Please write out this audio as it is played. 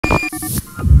This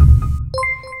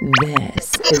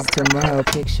is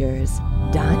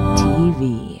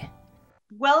Tomorrowpictures.TV.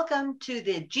 Welcome to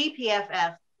the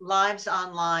GPFF Lives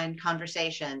Online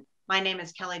conversation. My name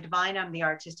is Kelly Devine. I'm the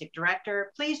artistic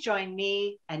director. Please join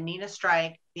me and Nina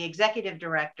Strike, the executive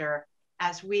director,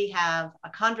 as we have a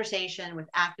conversation with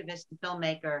activist and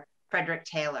filmmaker Frederick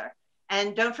Taylor.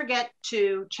 And don't forget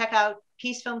to check out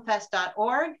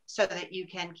peacefilmfest.org so that you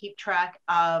can keep track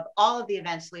of all of the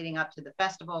events leading up to the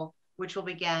festival, which will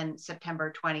begin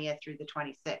September 20th through the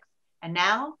 26th. And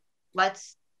now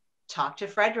let's talk to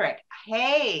Frederick.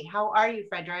 Hey, how are you,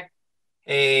 Frederick?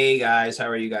 Hey guys, how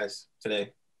are you guys today?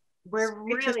 We're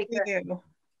really good.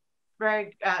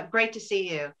 Very great to see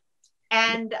you.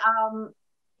 And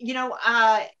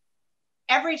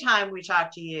every time we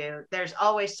talk to you, there's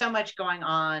always so much going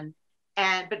on.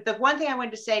 But the one thing I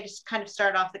wanted to say to kind of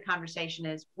start off the conversation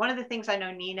is one of the things I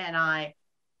know Nina and I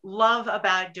love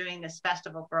about doing this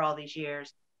festival for all these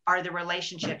years are the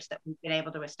relationships that we've been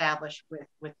able to establish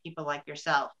with people like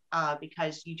yourself,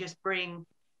 because you just bring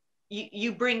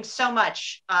you bring so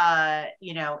much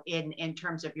in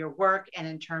terms of your work and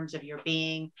in terms of your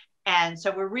being. And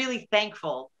so we're really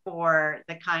thankful for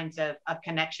the kinds of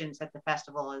connections that the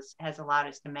festival has allowed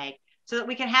us to make so that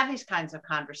we can have these kinds of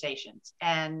conversations.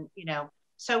 And I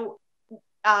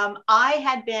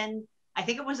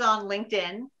think it was on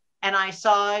LinkedIn, and I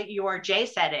saw your J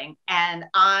setting and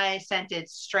I sent it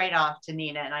straight off to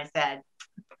Nina and I said,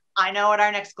 I know what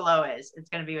our next glow is. It's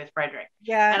going to be with Frederick.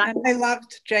 Yeah, and I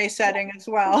loved J setting as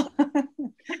well.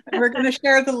 We're going to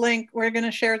share the link. We're going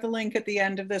to share the link at the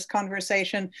end of this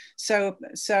conversation, so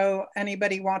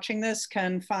anybody watching this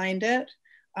can find it.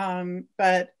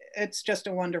 But it's just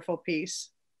a wonderful piece.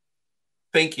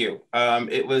 Thank you.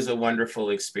 It was a wonderful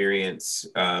experience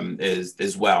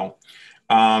as well.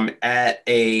 At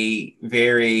a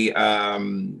very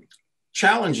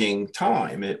challenging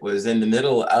time. It was in the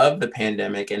middle of the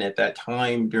pandemic, and at that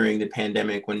time during the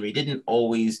pandemic when we didn't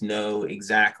always know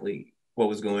exactly what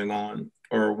was going on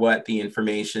or what the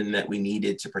information that we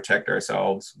needed to protect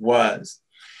ourselves was.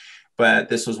 But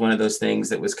this was one of those things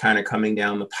that was kind of coming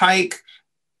down the pike.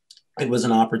 It was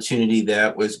an opportunity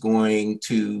that was going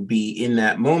to be in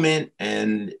that moment,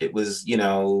 and it was,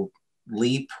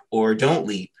 leap or don't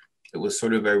leap. It was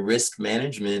sort of a risk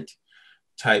management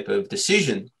type of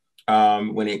decision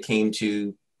when it came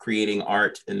to creating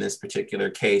art in this particular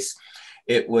case.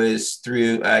 It was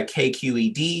through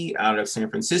KQED out of San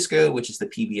Francisco, which is the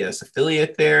PBS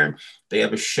affiliate there. They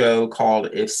have a show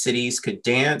called If Cities Could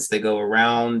Dance. They go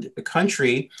around the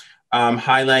country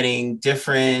highlighting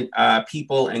different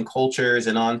people and cultures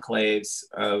and enclaves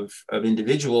of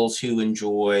individuals who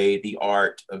enjoy the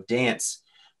art of dance.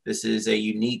 This is a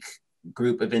unique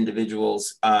group of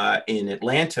individuals in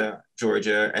Atlanta,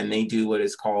 Georgia, and they do what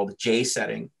is called J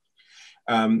setting,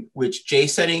 which J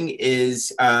setting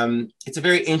is, it's a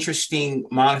very interesting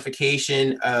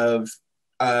modification of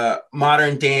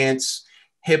modern dance,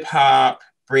 hip hop,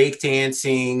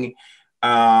 breakdancing,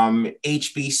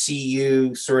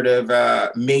 HBCU sort of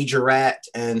majorette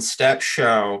and step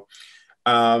show.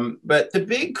 But the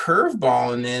big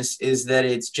curveball in this is that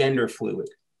it's gender fluid.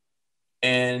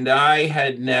 And I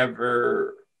had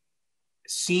never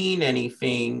seen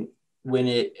anything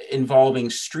involving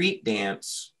street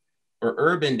dance or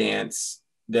urban dance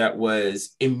that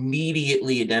was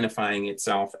immediately identifying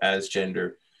itself as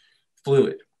gender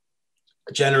fluid.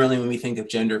 Generally, when we think of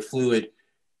gender fluid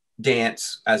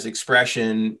dance as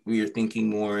expression, we are thinking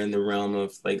more in the realm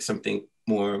of like something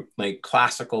more like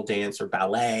classical dance or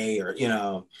ballet, or,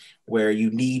 where you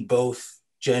need both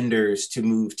genders to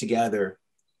move together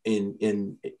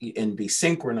and be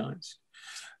synchronized.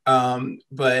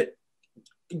 But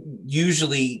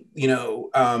usually,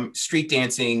 street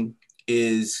dancing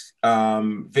is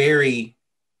very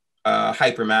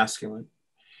hypermasculine.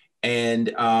 And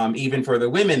even for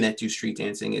the women that do street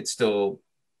dancing, it's still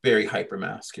very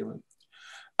hypermasculine.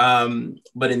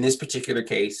 But in this particular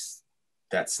case,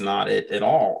 that's not it at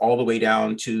all the way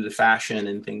down to the fashion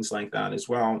and things like that as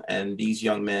well. And these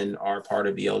young men are part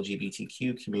of the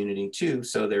LGBTQ community too,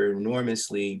 so they're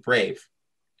enormously brave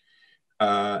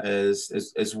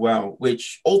as well,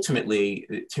 which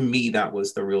ultimately, to me, that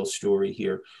was the real story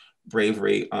here.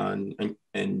 Bravery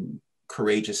and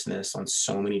courageousness on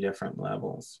so many different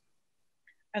levels.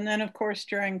 And then, of course,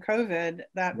 during COVID,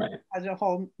 that has a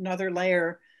whole nother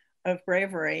layer of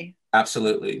bravery.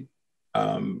 Absolutely.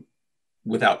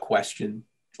 Without question.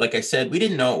 Like I said, we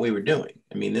didn't know what we were doing.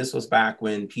 I mean, this was back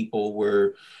when people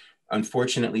were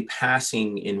unfortunately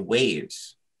passing in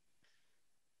waves,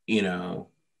 and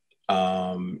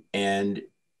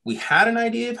we had an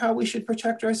idea of how we should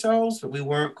protect ourselves, but we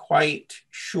weren't quite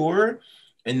sure.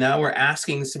 And now we're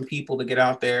asking some people to get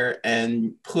out there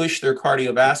and push their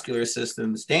cardiovascular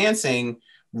systems dancing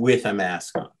with a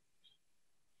mask on.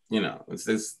 You know, it's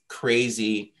this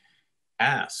crazy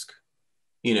ask,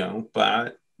 you know,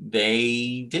 but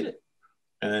they did it.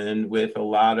 And with a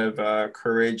lot of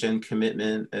courage and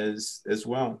commitment as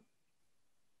well.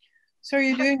 So are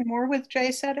you doing more with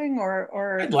J setting,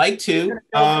 or I'd like to.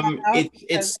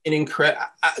 It's an incredible.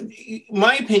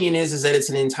 My opinion is that it's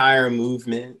an entire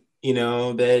movement. You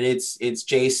know, that it's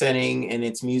J setting and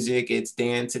it's music, it's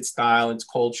dance, it's style, it's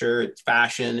culture, it's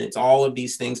fashion, it's all of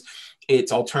these things.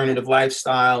 It's alternative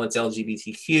lifestyle, it's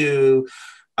LGBTQ.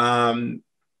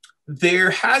 There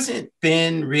hasn't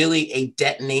been really a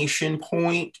detonation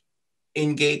point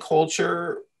in gay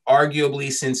culture,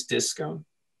 arguably since disco,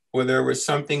 where there was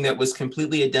something that was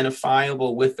completely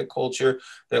identifiable with the culture,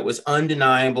 that was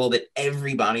undeniable, that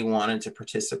everybody wanted to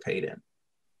participate in.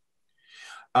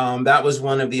 That was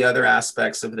one of the other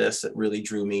aspects of this that really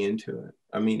drew me into it.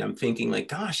 I mean, I'm thinking like,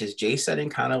 gosh, is J setting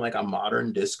kind of like a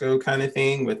modern disco kind of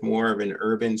thing with more of an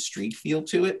urban street feel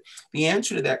to it? The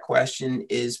answer to that question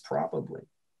is probably.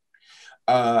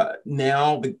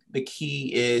 Now the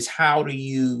key is, how do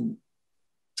you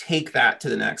take that to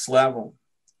the next level?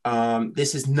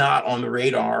 This is not on the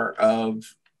radar of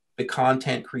the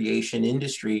content creation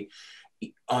industry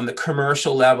on the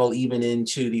commercial level, even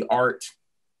into the art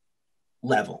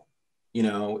level. You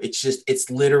know, it's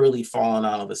literally fallen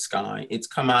out of the sky. It's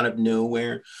come out of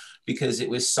nowhere because it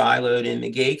was siloed in the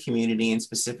gay community, and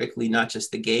specifically not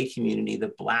just the gay community,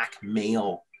 the Black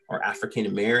male or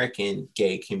African-American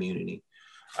gay community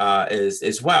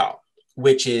as well,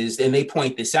 which is, and they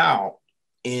point this out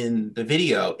in the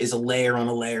video, is a layer on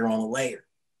a layer on a layer.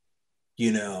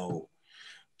 You know,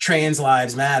 trans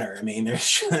lives matter. I mean,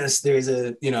 there's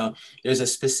a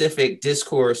specific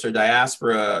discourse or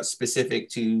diaspora specific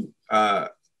to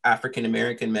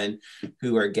African-American men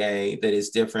who are gay that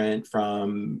is different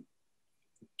from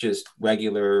just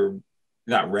regular,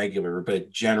 not regular,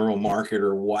 but general market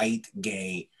or white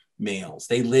gay males.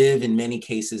 They live in many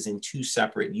cases in two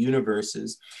separate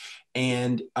universes.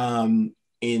 And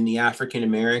in the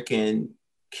African-American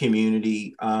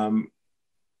community,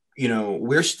 you know,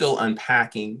 we're still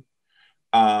unpacking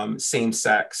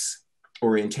same-sex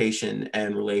orientation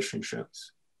and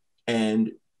relationships.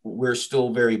 And we're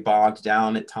still very bogged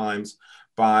down at times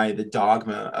by the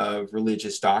dogma of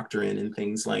religious doctrine and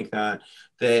things like that,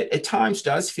 that at times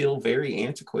does feel very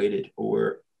antiquated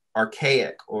or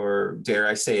archaic, or dare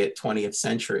I say it, 20th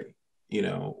century. You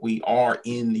know, we are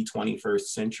in the 21st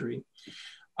century.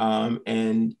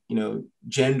 And, you know,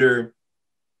 gender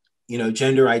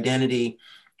identity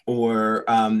or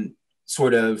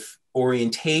sort of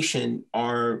orientation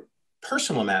are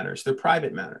personal matters. They're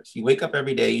private matters. You wake up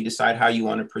every day, you decide how you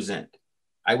want to present.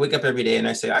 I wake up every day and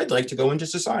I say, I'd like to go into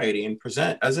society and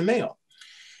present as a male.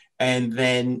 And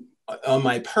then on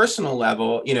my personal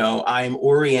level, you know, I'm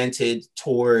oriented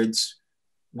towards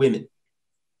women.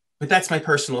 But that's my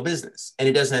personal business. And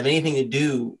it doesn't have anything to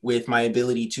do with my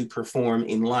ability to perform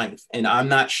in life. And I'm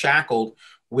not shackled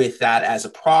with that as a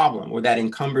problem, or that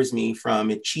encumbers me from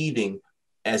achieving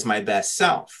as my best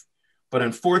self. But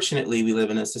unfortunately, we live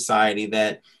in a society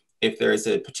that if there's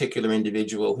a particular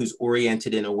individual who's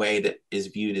oriented in a way that is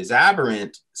viewed as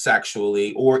aberrant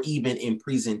sexually, or even in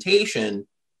presentation,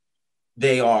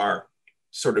 they are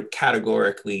sort of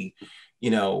categorically,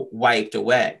 you know, wiped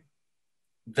away.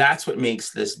 That's what makes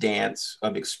this dance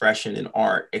of expression and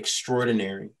art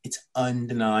extraordinary. It's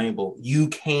undeniable. You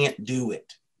can't do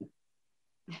it.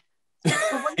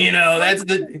 You know, that's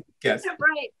the guess.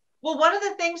 Right. Well, one of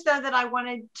the things though that I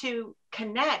wanted to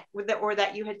connect with, or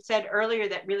that you had said earlier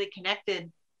that really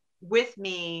connected with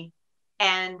me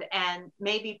and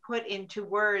maybe put into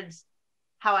words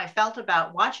how I felt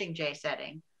about watching J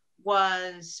setting,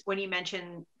 was when you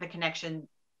mentioned the connection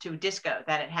to disco,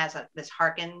 that it has this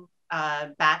harken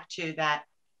back to that.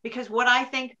 Because what I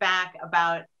think back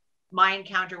about my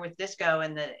encounter with disco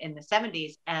in the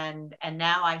 70s, and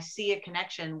now I see a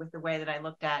connection with the way that I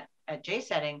looked at J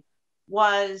setting,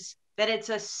 was that it's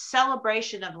a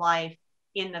celebration of life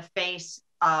in the face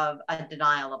of a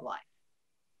denial of life.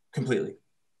 Completely.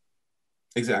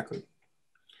 Exactly.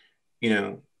 You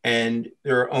know, and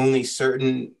there are only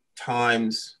certain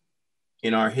times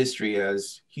in our history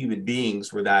as human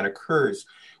beings where that occurs.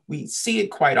 We see it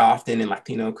quite often in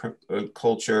Latino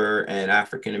culture and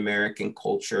African-American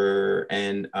culture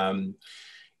and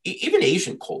even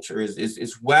Asian culture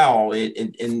is well.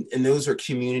 And those are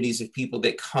communities of people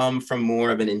that come from more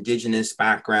of an indigenous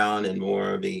background and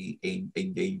more of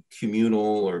a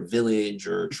communal or village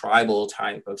or tribal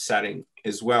type of setting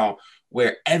as well,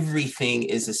 where everything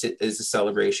is a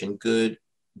celebration, good,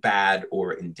 bad,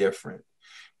 or indifferent.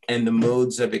 And the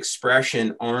modes of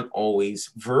expression aren't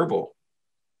always verbal,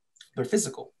 they're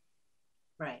physical.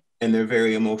 Right. And they're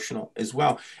very emotional as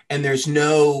well. And there's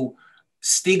no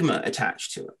stigma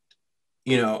attached to it.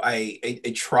 You know, I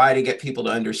try to get people to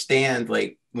understand,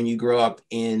 like, when you grow up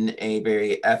in a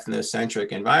very ethnocentric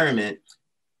environment,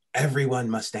 everyone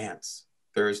must dance.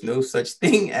 There is no such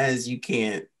thing as you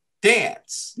can't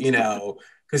dance, you know,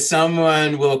 because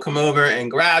someone will come over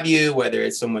and grab you, whether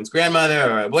it's someone's grandmother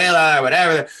or abuela or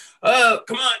whatever. Oh,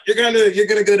 come on, you're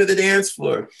gonna go to the dance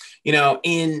floor. You know,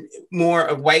 in more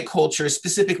of white culture,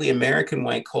 specifically American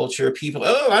white culture, people,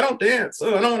 oh, I don't dance.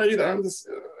 Oh, I don't want to do that. I'm just,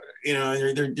 you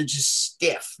know, they're just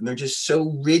stiff and they're just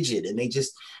so rigid, and they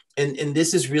just, and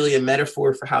this is really a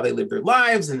metaphor for how they live their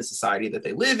lives and the society that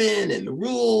they live in and the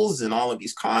rules and all of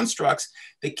these constructs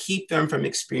that keep them from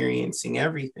experiencing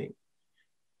everything.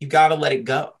 You got to let it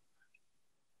go.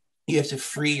 You have to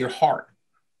free your heart.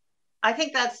 I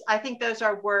think those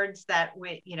are words that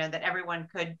that everyone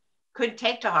could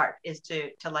take to heart, is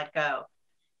to let go.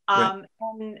 Right.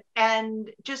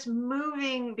 And just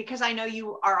moving, because I know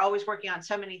you are always working on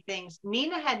so many things.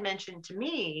 Nina had mentioned to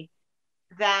me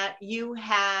that you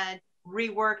had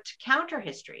reworked counter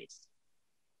histories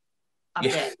a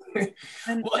bit.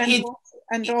 And, Well,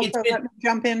 also let me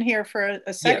jump in here for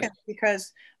a second, yes.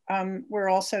 because we're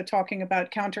also talking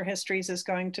about counter histories is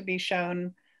going to be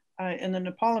shown in the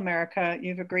Nepal America.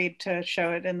 You've agreed to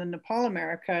show it in the Nepal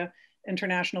America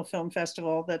International Film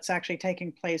Festival that's actually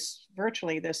taking place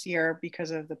virtually this year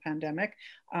because of the pandemic.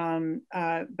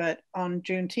 But on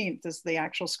Juneteenth is the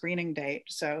actual screening date.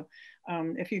 So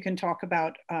if you can talk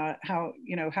about how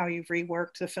you've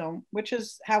reworked the film, which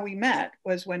is how we met,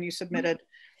 was when you submitted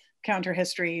Counter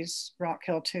Histories Rock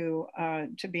Hill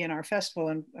to be in our festival,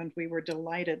 and we were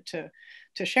delighted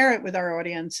to share it with our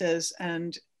audiences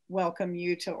and welcome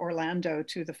you to Orlando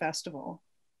to the festival.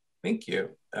 Thank you.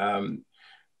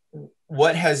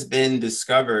 What has been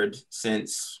discovered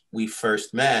since we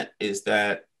first met is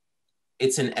that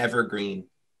it's an evergreen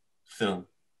film.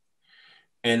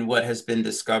 And what has been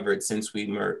discovered since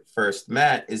we first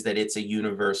met is that it's a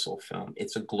universal film.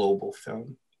 It's a global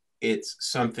film. It's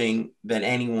something that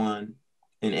anyone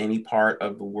in any part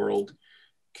of the world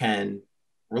can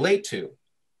relate to,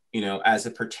 you know, as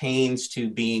it pertains to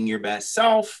being your best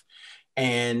self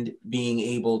and being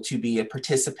able to be a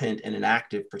participant and an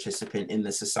active participant in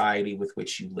the society with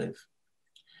which you live.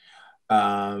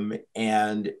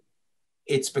 And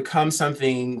it's become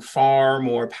something far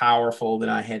more powerful than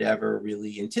I had ever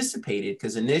really anticipated,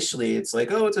 because initially it's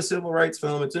like, oh, it's a civil rights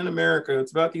film. It's in America.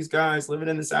 It's about these guys living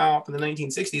in the South in the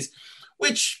 1960s,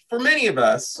 which for many of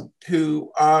us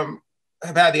who have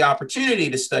had the opportunity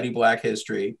to study Black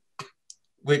history,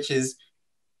 which is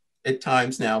at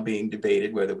times now being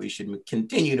debated whether we should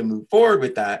continue to move forward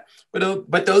with that.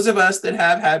 But those of us that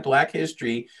have had Black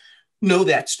history know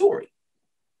that story.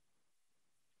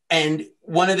 And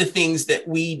one of the things that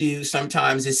we do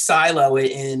sometimes is silo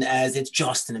it in as it's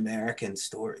just an American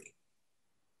story.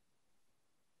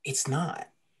 It's not.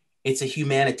 It's a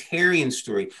humanitarian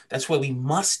story. That's why we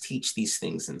must teach these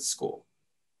things in school.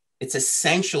 It's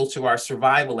essential to our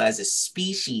survival as a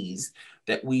species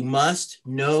that we must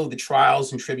know the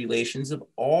trials and tribulations of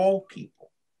all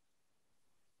people,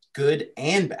 good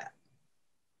and bad.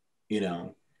 You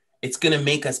know, it's going to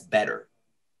make us better.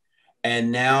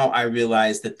 And now I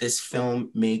realize that this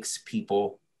film makes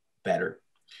people better.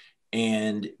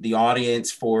 And the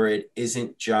audience for it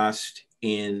isn't just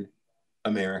in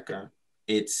America.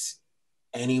 It's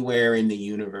anywhere in the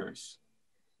universe.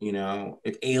 You know,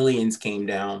 if aliens came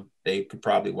down, they could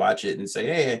probably watch it and say,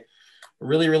 hey,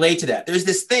 really relate to that. There's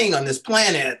this thing on this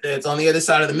planet that's on the other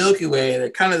side of the Milky Way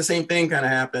that kind of the same thing kind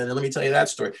of happened. And let me tell you that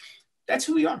story. That's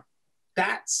who we are.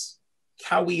 That's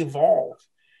how we evolve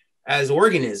as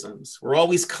organisms. We're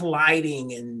always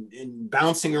colliding and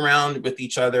bouncing around with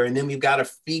each other. And then we've got to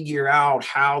figure out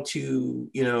how to,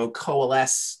 you know,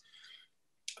 coalesce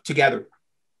together.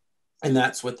 And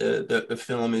that's what the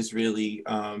film is really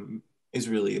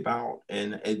about.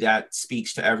 And that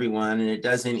speaks to everyone. And it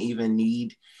doesn't even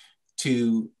need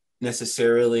to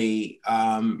necessarily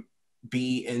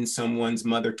be in someone's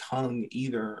mother tongue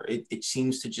either. It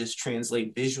seems to just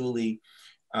translate visually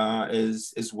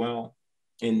as well,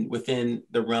 and within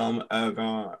the realm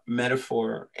of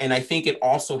metaphor. And I think it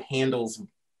also handles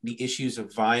the issues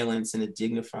of violence in a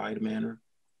dignified manner.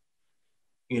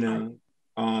 You know,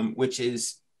 which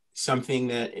is something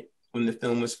that when the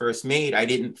film was first made, I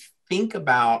didn't think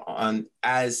about on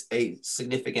as a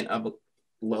significant of a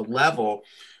level.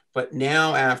 But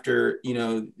now after, you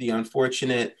know, the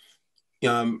unfortunate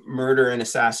murder and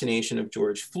assassination of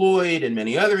George Floyd and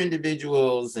many other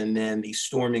individuals, and then the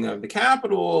storming of the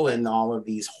Capitol and all of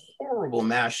these horrible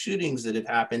mass shootings that have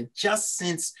happened just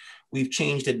since we've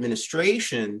changed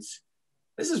administrations,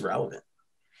 this is relevant.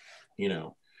 You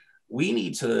know, we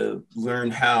need to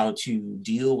learn how to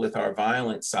deal with our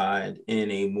violent side in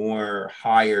a more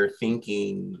higher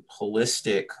thinking,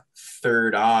 holistic,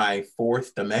 third eye,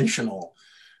 fourth dimensional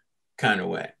kind of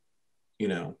way. You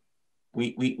know,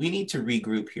 we need to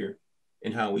regroup here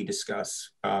in how we discuss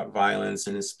violence,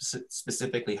 and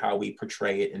specifically how we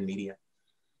portray it in media.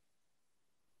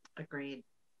 Agreed.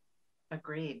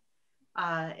 Agreed.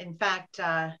 In fact,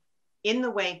 in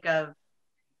the wake of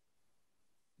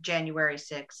January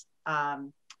 6th,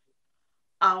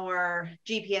 our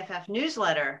GPFF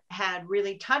newsletter had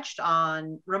really touched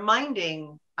on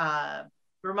reminding our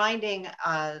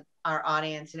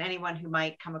audience and anyone who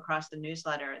might come across the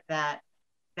newsletter that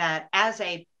as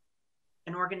an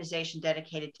organization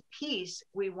dedicated to peace,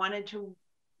 we wanted to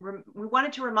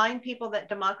remind people that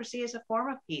democracy is a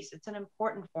form of peace. It's an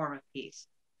important form of peace,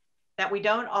 that we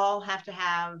don't all have to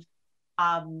have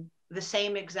the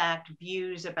same exact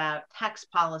views about tax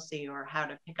policy or how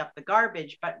to pick up the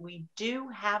garbage, but we do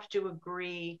have to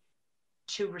agree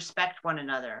to respect one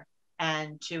another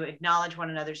and to acknowledge one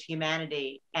another's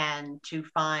humanity and to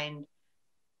find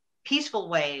peaceful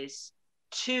ways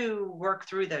to work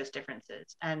through those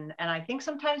differences. And I think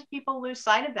sometimes people lose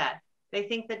sight of that. They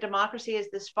think that democracy is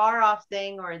this far off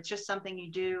thing, or it's just something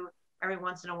you do every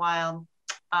once in a while,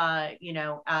 at an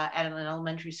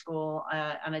elementary school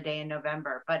on a day in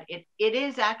November. But it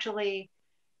is actually,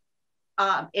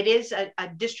 it is a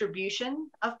distribution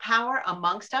of power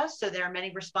amongst us. So there are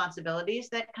many responsibilities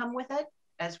that come with it,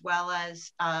 as well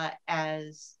as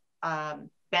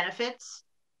benefits,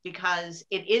 because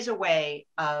it is a way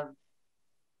of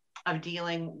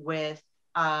dealing with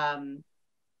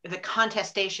the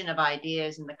contestation of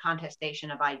ideas and the contestation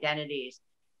of identities.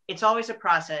 It's always a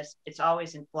process. It's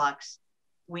always in flux.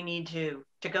 We need to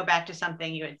go back to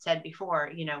something you had said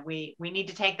before. You know, we need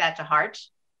to take that to heart,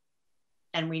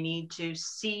 and we need to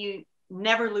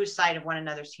never lose sight of one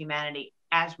another's humanity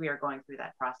as we are going through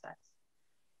that process.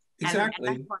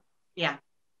 Exactly. Yeah.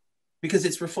 Because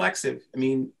it's reflexive. I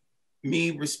mean, me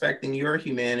respecting your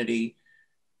humanity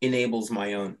enables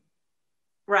my own.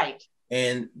 Right.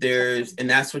 And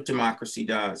that's what democracy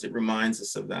does. It reminds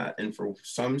us of that. And for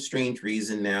some strange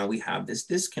reason now we have this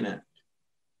disconnect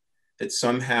that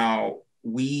somehow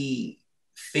we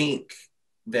think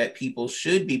that people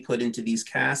should be put into these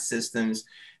caste systems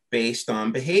based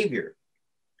on behavior.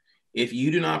 If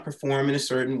you do not perform in a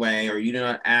certain way, or you do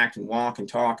not act and walk and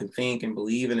talk and think and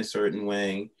believe in a certain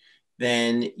way,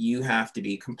 then you have to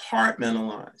be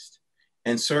compartmentalized.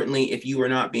 And certainly if you are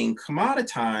not being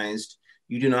commoditized,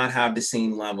 you do not have the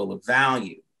same level of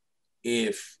value.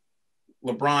 If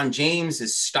LeBron James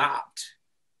is stopped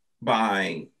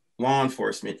by law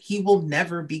enforcement, he will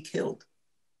never be killed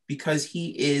because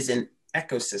he is an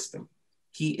ecosystem.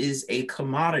 He is a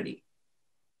commodity.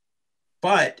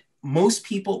 But most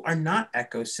people are not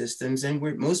ecosystems, and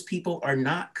most people are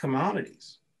not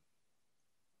commodities.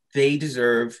 They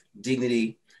deserve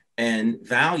dignity and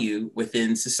value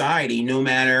within society, no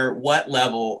matter what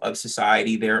level of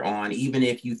society they're on. Even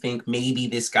if you think maybe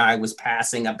this guy was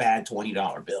passing a bad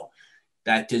 $20 bill,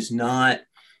 that does not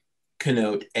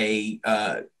connote a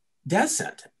death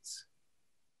sentence.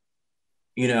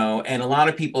 You know, and a lot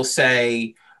of people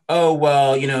say, oh,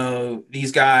 well, you know,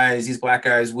 these black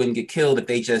guys wouldn't get killed if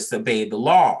they just obeyed the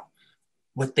law.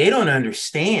 What they don't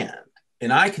understand,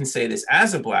 and I can say this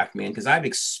as a black man because I've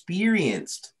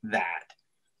experienced that,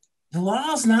 the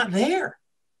law's not there.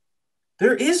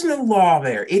 There is no law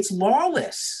there. It's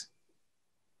lawless.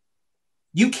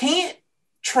 You can't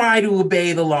try to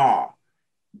obey the law.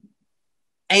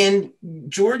 And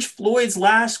George Floyd's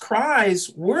last cries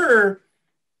were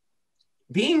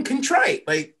being contrite,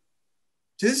 like,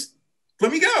 just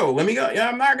let me go. Yeah,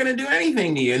 I'm not going to do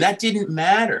anything to you. And that didn't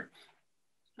matter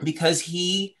because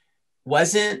he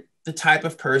wasn't the type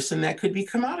of person that could be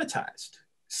commoditized.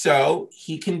 So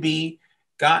he can be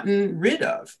gotten rid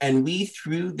of. And we,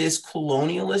 through this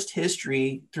colonialist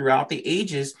history throughout the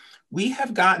ages, we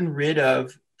have gotten rid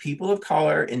of people of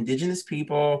color, indigenous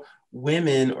people,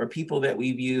 women, or people that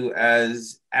we view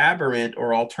as aberrant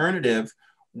or alternative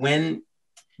when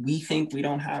we think we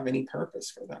don't have any purpose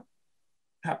for them.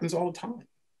 It happens all the time.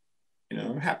 You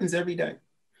know, it happens every day.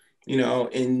 you know,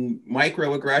 in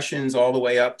microaggressions all the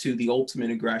way up to the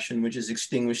ultimate aggression, which is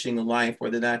extinguishing a life,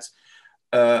 whether that's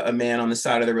a man on the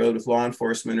side of the road with law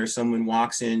enforcement, or someone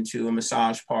walks into a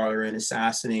massage parlor and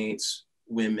assassinates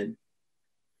women,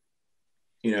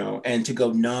 you know, and to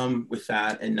go numb with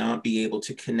that and not be able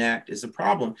to connect is a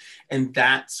problem. And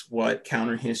that's what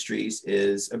Counter Histories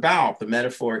is about. The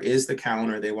metaphor is the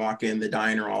counter. They walk in the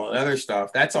diner, all the other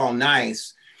stuff. That's all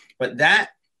nice, but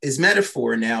that is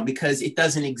metaphor now, because it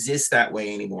doesn't exist that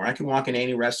way anymore. I can walk in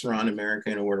any restaurant in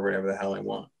America and order whatever the hell I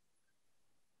want.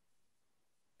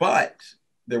 But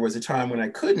there was a time when I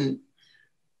couldn't.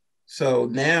 So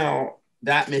now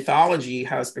that mythology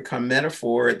has become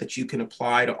metaphor that you can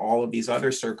apply to all of these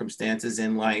other circumstances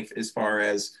in life, as far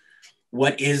as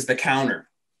what is the counter,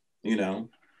 you know?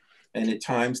 And at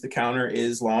times the counter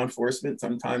is law enforcement.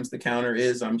 Sometimes the counter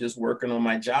is I'm just working on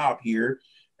my job here,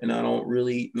 and I don't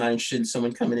really, not interested in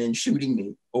someone coming in shooting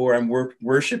me, or I'm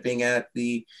worshiping at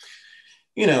the,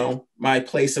 you know, my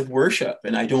place of worship,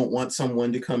 and I don't want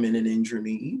someone to come in and injure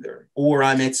me either. Or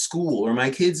I'm at school, or my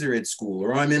kids are at school,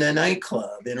 or I'm in a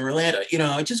nightclub in Orlando. You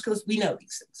know, it just goes, we know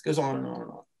these things, it goes on and on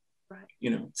and on. Right. You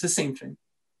know, it's the same thing.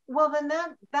 Well, then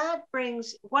that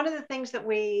brings one of the things that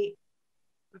we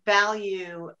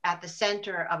value at the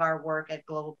center of our work at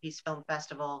Global Peace Film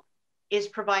Festival is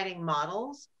providing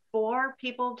models for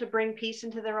people to bring peace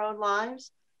into their own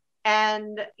lives.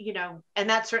 And, you know, and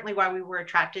that's certainly why we were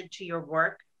attracted to your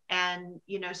work. And,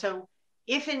 you know, so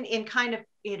if in kind of,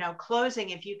 you know,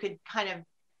 closing, if you could kind of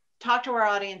talk to our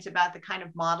audience about the kind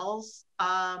of models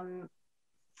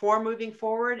for moving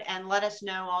forward, and let us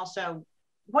know also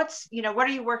what's, you know, what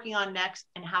are you working on next,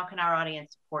 and how can our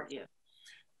audience support you?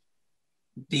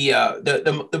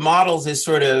 The models is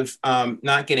sort of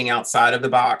not getting outside of the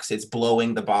box, it's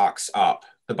blowing the box up.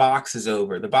 The box is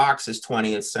over. The box is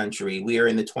 20th century. We are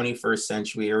in the 21st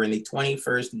century, or in the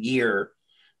 21st year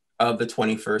of the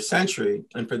 21st century.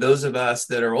 And for those of us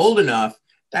that are old enough,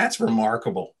 that's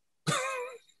remarkable.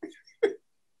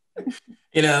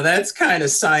 You know, that's kind of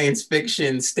science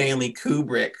fiction, Stanley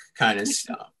Kubrick kind of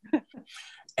stuff.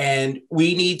 And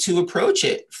we need to approach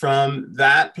it from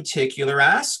that particular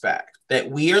aspect, that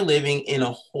we are living in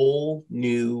a whole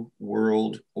new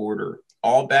world order.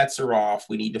 All bets are off.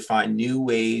 We need to find new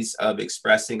ways of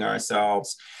expressing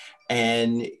ourselves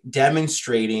and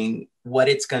demonstrating what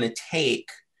it's going to take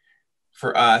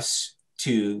for us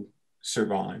to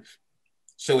survive.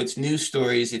 So it's new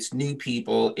stories, it's new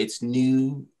people, it's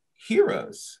new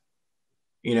heroes.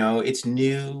 You know, it's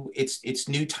new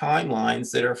timelines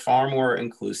that are far more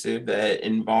inclusive, that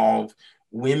involve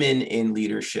women in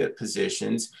leadership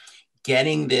positions,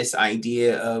 getting this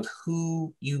idea of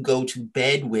who you go to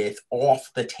bed with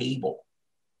off the table.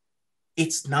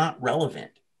 It's not relevant.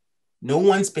 No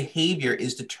one's behavior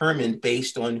is determined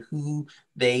based on who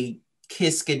they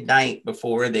kiss goodnight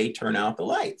before they turn out the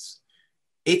lights.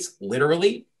 It's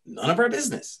literally none of our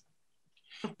business.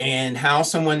 And how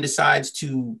someone decides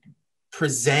to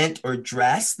present or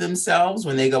dress themselves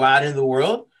when they go out into the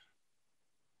world,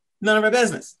 none of our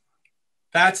business.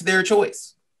 That's their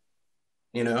choice,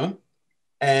 you know?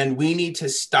 And we need to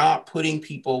stop putting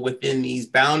people within these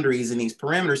boundaries and these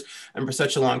parameters. And for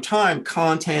such a long time,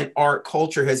 content, art,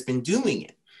 culture has been doing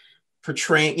it,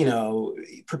 portraying, you know,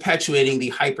 perpetuating the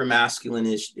hyper-masculine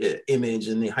image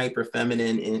and the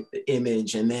hyper-feminine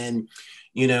image. And then,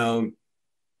 the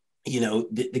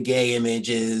gay image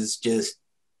is just,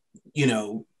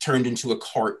 turned into a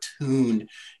cartoon.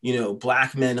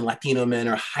 Black men and Latino men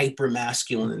are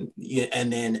hyper-masculine,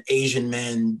 and then Asian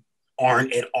men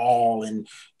aren't at all, and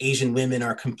Asian women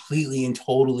are completely and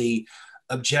totally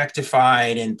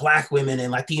objectified, and Black women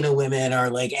and Latino women are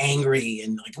like angry,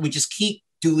 and like we just keep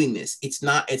doing this. It's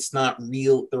not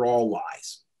real. They're all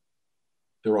lies.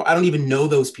 I don't even know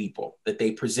those people that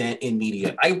they present in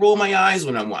media. I roll my eyes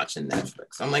when I'm watching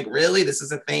Netflix. I'm like, really? This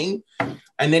is a thing?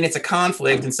 And then it's a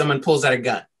conflict and someone pulls out a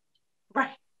gun.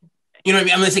 Right. You know what I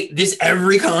mean? I'm gonna say this,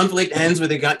 every conflict ends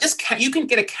with a gun. You can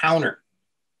get a counter.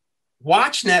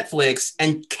 Watch Netflix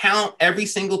and count every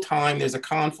single time there's a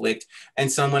conflict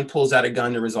and someone pulls out a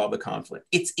gun to resolve the conflict.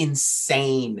 It's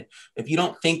insane. If you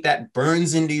don't think that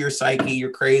burns into your psyche,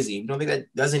 you're crazy. If you don't think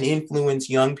that doesn't influence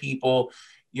young people,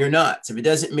 you're nuts. If it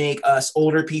doesn't make us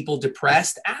older people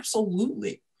depressed,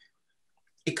 absolutely.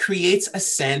 It creates a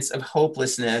sense of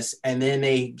hopelessness, and then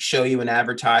they show you an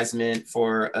advertisement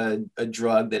for a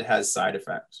drug that has side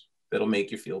effects that'll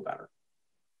make you feel better.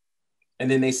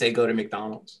 And then they say, go to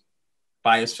McDonald's,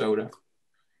 buy a soda.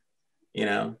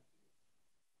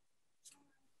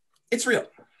 It's real.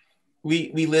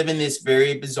 We live in this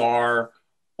very bizarre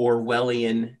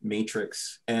Orwellian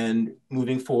matrix, and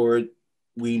moving forward,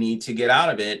 we need to get out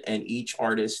of it, and each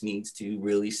artist needs to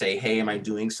really say, hey, am I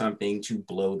doing something to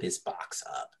blow this box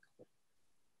up?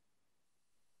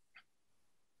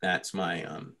 That's my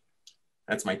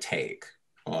take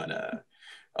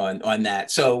on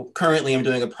that. So currently I'm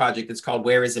doing a project that's called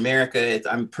Where is America?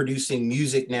 I'm producing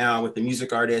music now with a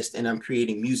music artist, and I'm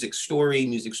creating Music Story.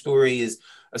 Music Story is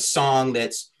a song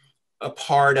that's a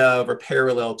part of or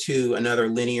parallel to another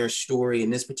linear story. In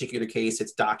this particular case,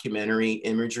 it's documentary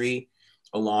imagery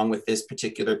along with this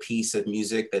particular piece of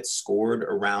music that's scored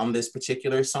around this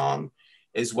particular song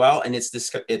as well. And it's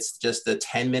just a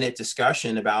 10-minute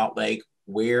discussion about, like,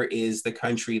 where is the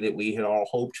country that we had all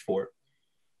hoped for?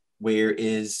 Where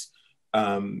is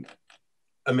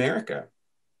America,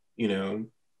 you know?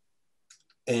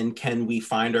 And can we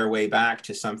find our way back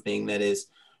to something that is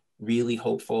really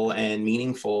hopeful and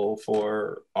meaningful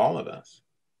for all of us?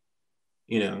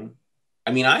 You know,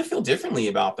 I mean, I feel differently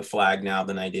about the flag now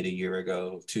than I did a year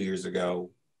ago, 2 years ago,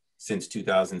 since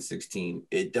 2016.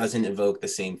 It doesn't evoke the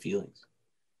same feelings.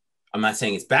 I'm not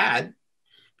saying it's bad,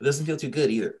 but it doesn't feel too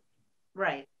good either.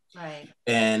 Right, right.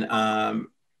 And I'm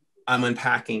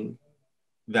unpacking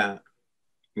that.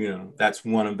 You know, that's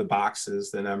one of the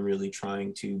boxes that I'm really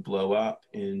trying to blow up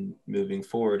in moving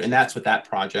forward. And that's what that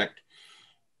project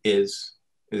is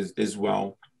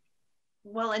well.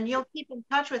 Well, and you'll keep in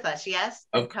touch with us, yes?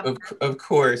 Of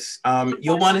course.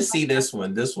 You'll want to see this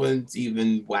one. This one's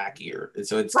even wackier.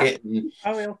 So it's getting...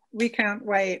 Oh, we can't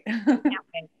wait.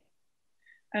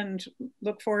 And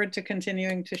look forward to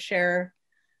continuing to share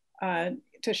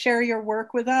your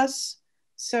work with us.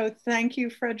 So thank you,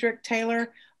 Frederick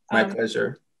Taylor. My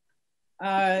pleasure.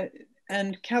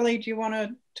 And Kelly, do you want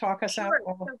to talk us out?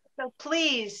 So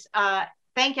please,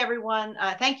 thank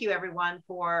you everyone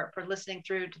for listening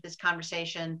through to this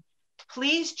conversation.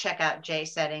 Please check out Jay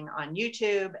Setting on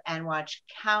YouTube and watch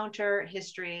Counter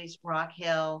Histories Rock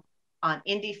Hill on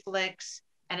IndieFlix.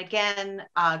 And again,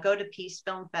 go to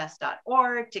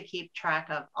peacefilmfest.org to keep track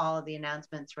of all of the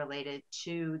announcements related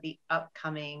to the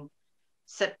upcoming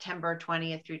September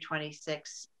 20th through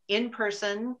 26th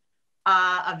in-person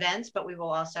events, but we will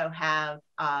also have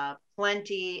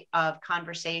plenty of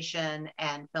conversation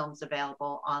and films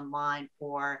available online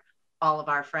for all of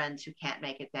our friends who can't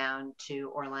make it down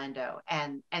to Orlando.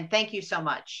 And thank you so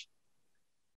much.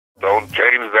 Don't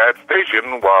change that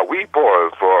station while we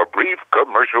pause for a brief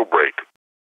commercial break.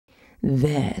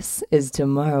 This is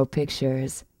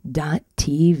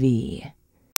Tomorrowpictures.TV.